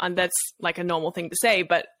normal. And that's like a normal thing to say,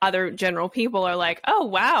 but other general people are like, oh,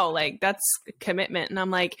 wow, like that's a commitment. And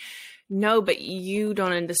I'm like, no, but you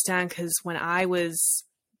don't understand, because when I was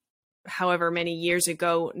however many years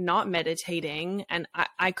ago not meditating, and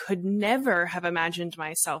I could never have imagined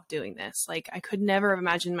myself doing this. Like I could never have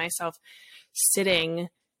imagined myself sitting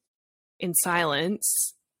in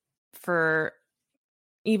silence for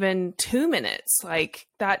even 2 minutes. Like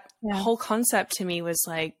that whole concept to me was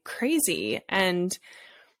like crazy. And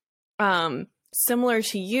similar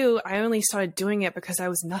to you, I only started doing it because I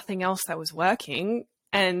was nothing else that was working.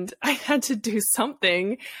 And I had to do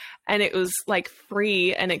something, and it was like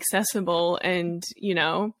free and accessible and, you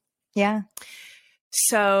know. Yeah.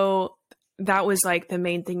 So that was like the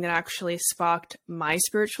main thing that actually sparked my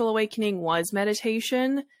spiritual awakening was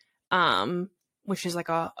meditation, which is like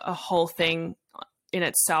a whole thing in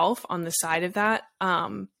itself on the side of that.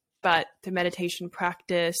 But the meditation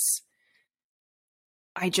practice,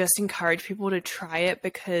 I just encourage people to try it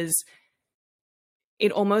because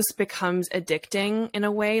it almost becomes addicting in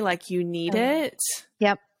a way, like you need it.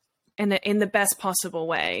 Yep. And in the best possible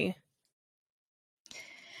way.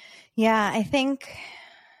 Yeah, I think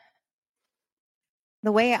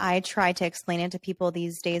the way I try to explain it to people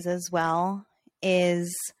these days as well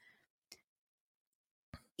is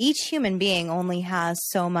each human being only has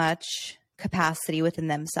so much capacity within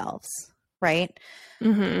themselves, right?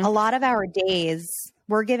 A lot of our days,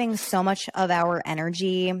 we're giving so much of our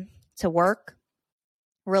energy to work,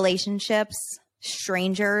 relationships,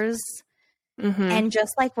 strangers, and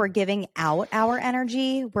just like we're giving out our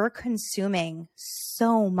energy, we're consuming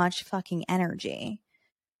so much fucking energy,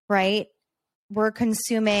 right? We're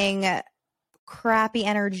consuming crappy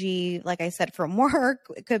energy, like I said, from work.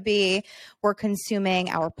 It could be we're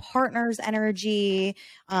consuming our partner's energy.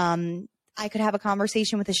 I could have a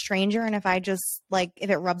conversation with a stranger, and if I just like,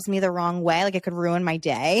 if it rubs me the wrong way, like it could ruin my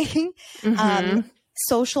day.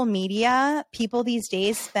 Social media, people these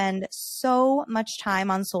days spend so much time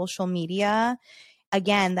on social media.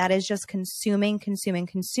 Again, that is just consuming,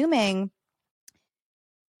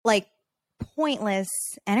 like pointless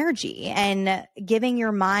energy and giving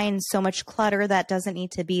your mind so much clutter that doesn't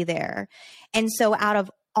need to be there. And so out of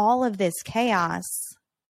all of this chaos,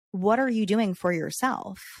 what are you doing for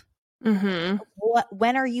yourself?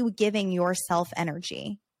 When are you giving yourself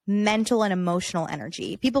energy? Mental and emotional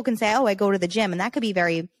energy. People can say, oh, I go to the gym, and that could be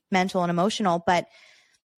very mental and emotional, but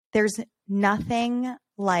there's nothing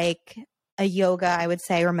like a yoga, I would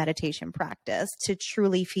say, or meditation practice to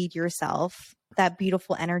truly feed yourself that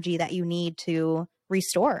beautiful energy that you need to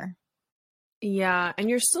restore. Yeah. And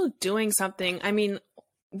you're still doing something. I mean,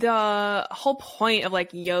 the whole point of like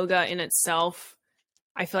yoga in itself,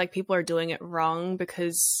 I feel like people are doing it wrong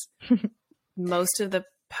because most of the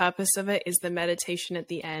purpose of it is the meditation at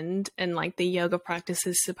the end, and like the yoga practice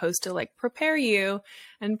is supposed to like prepare you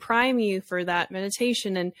and prime you for that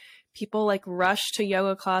meditation. And people like rush to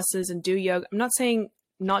yoga classes and do yoga. I'm not saying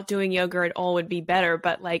not doing yoga at all would be better,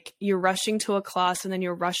 but like you're rushing to a class and then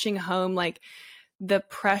you're rushing home, like the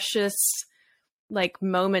precious like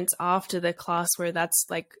moments after the class where that's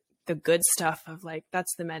like the good stuff of like,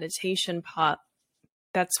 that's the meditation part,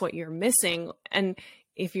 that's what you're missing. And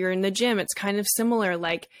if you're in the gym, it's kind of similar.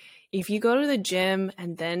 Like if you go to the gym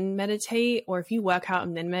and then meditate, or if you work out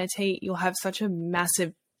and then meditate, you'll have such a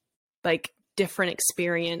massive, like different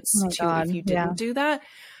experience Oh my to God, if you didn't do that.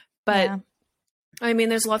 But I mean,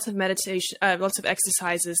 there's lots of meditation, lots of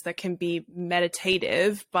exercises that can be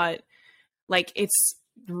meditative, but like it's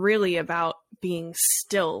really about being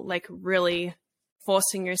still, like really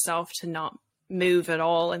forcing yourself to not move at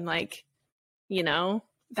all. And like, you know,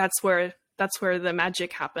 that's where the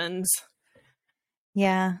magic happens.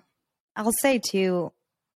 Yeah. I'll say too,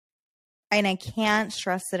 and I can't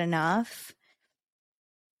stress it enough,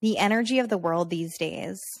 the energy of the world these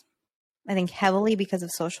days, I think heavily because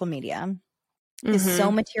of social media, is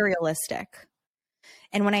so materialistic.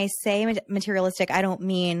 And when I say materialistic, I don't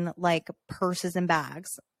mean like purses and bags.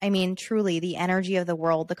 I mean, truly the energy of the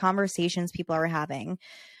world, the conversations people are having.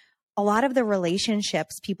 A lot of the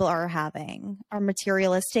relationships people are having are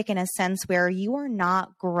materialistic in a sense where you are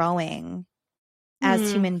not growing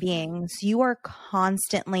as human beings. You are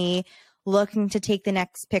constantly looking to take the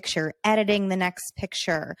next picture, editing the next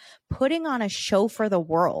picture, putting on a show for the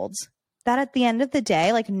world that at the end of the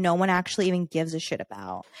day, like no one actually even gives a shit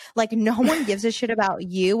about. Like no one gives a shit about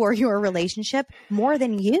you or your relationship more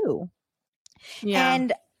than you. Yeah.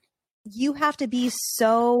 And you have to be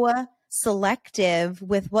so selective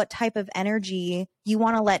with what type of energy you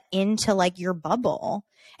want to let into like your bubble.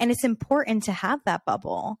 And it's important to have that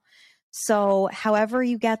bubble. So however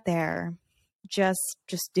you get there, just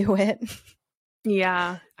do it.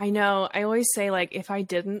 Yeah, I know. I always say like if I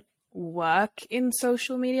didn't work in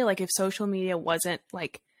social media, like if social media wasn't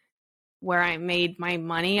like where I made my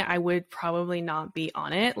money, I would probably not be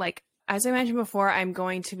on it. Like as I mentioned before, I'm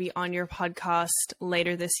going to be on your podcast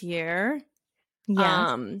later this year. Yes.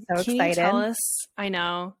 So Can you tell excited. us? I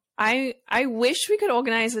know. I wish we could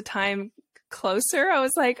organize a time closer. I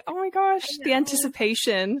was like, oh my gosh, the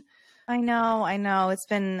anticipation. I know. It's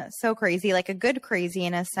been so crazy, like a good crazy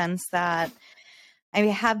in a sense that I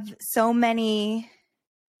have so many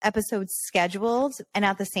episodes scheduled, and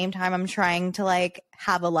at the same time I'm trying to like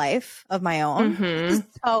have a life of my own.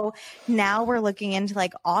 So now we're looking into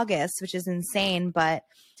like August, which is insane, but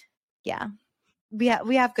yeah. We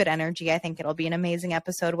have good energy. I think it'll be an amazing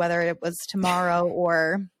episode, whether it was tomorrow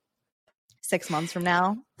or 6 months from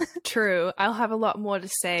now. True. I'll have a lot more to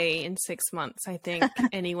say in 6 months, I think,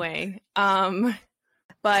 anyway.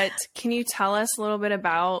 But can you tell us a little bit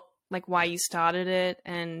about like why you started it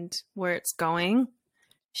and where it's going?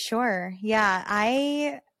 Sure. Yeah.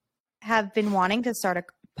 I have been wanting to start a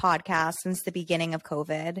podcast since the beginning of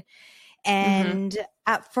COVID. And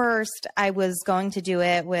at first, I was going to do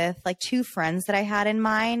it with like two friends that I had in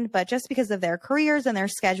mind, but just because of their careers and their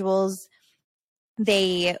schedules,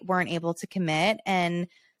 they weren't able to commit. And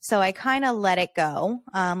so I kind of let it go,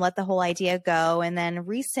 let the whole idea go. And then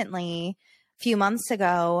recently, a few months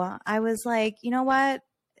ago, I was like, you know what?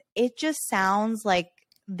 It just sounds like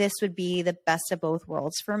this would be the best of both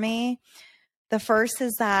worlds for me. The first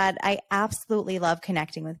is that I absolutely love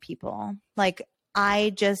connecting with people. Like,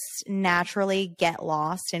 I just naturally get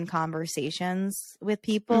lost in conversations with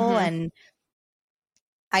people, and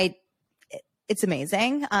it's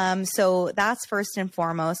amazing. So that's first and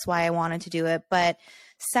foremost why I wanted to do it. But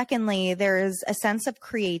secondly, there's a sense of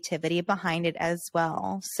creativity behind it as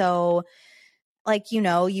well. So like, you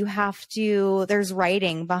know, there's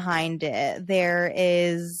writing behind it. There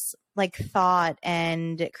is like thought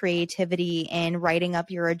and creativity in writing up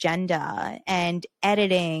your agenda and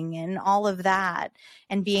editing and all of that,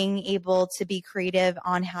 and being able to be creative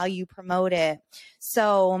on how you promote it.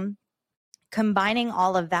 So combining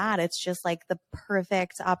all of that, it's just like the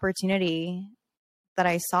perfect opportunity that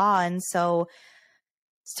I saw. And so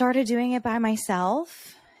started doing it by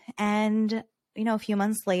myself. And, you know, a few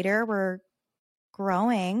months later, we're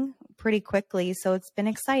growing pretty quickly. So it's been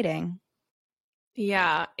exciting.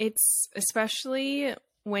 Yeah, it's especially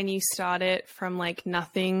when you start it from like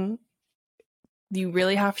nothing, you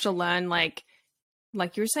really have to learn like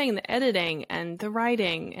you're saying, the editing and the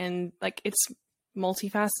writing, and like it's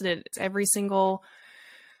multifaceted. It's every single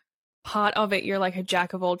part of it. You're like a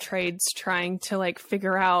jack of all trades trying to like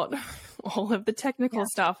figure out all of the technical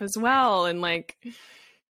stuff as well. And like,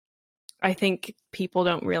 I think people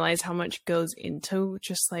don't realize how much goes into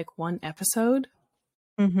just like one episode.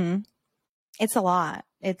 Mm-hmm. It's a lot.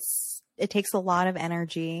 It takes a lot of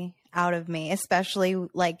energy out of me, especially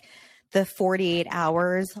like the 48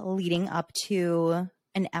 hours leading up to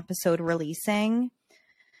an episode releasing,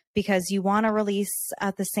 because you want to release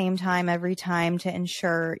at the same time every time to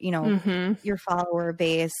ensure, your follower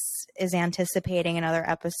base is anticipating another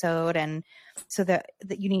episode. And so that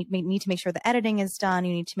you need to make sure the editing is done.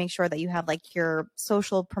 You need to make sure that you have like your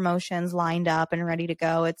social promotions lined up and ready to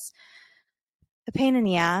go. It's a pain in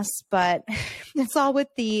the ass, but it's all with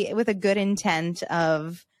a good intent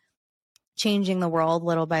of changing the world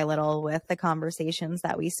little by little with the conversations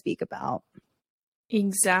that we speak about.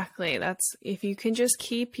 Exactly. That's if you can just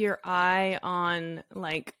keep your eye on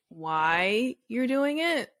like why you're doing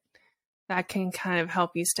it, that can kind of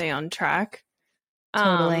help you stay on track.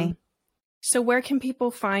 Totally. So where can people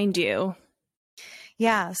find you?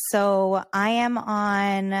 Yeah, so I am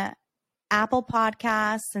on Apple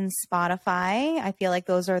Podcasts and Spotify. I feel like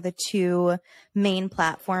those are the two main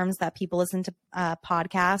platforms that people listen to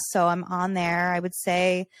podcasts. So I'm on there. I would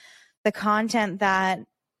say the content that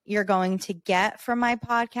you're going to get from my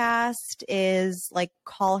podcast is like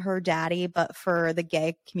Call Her Daddy, but for the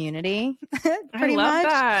gay community. I love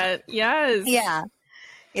that. Yes. Yeah.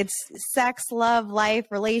 It's sex, love, life,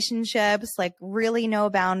 relationships, like really no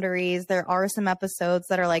boundaries. There are some episodes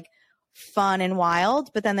that are like fun and wild,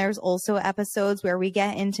 but then there's also episodes where we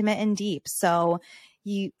get intimate and deep. So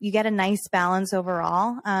you get a nice balance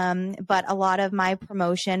overall. But a lot of my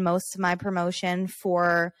promotion, most of my promotion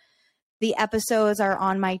for the episodes are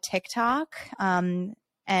on my TikTok.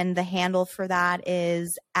 And the handle for that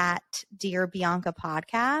is at Dear Bianca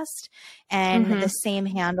Podcast. And the same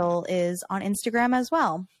handle is on Instagram as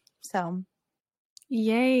well. So.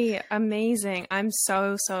 Yay. Amazing. I'm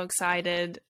so excited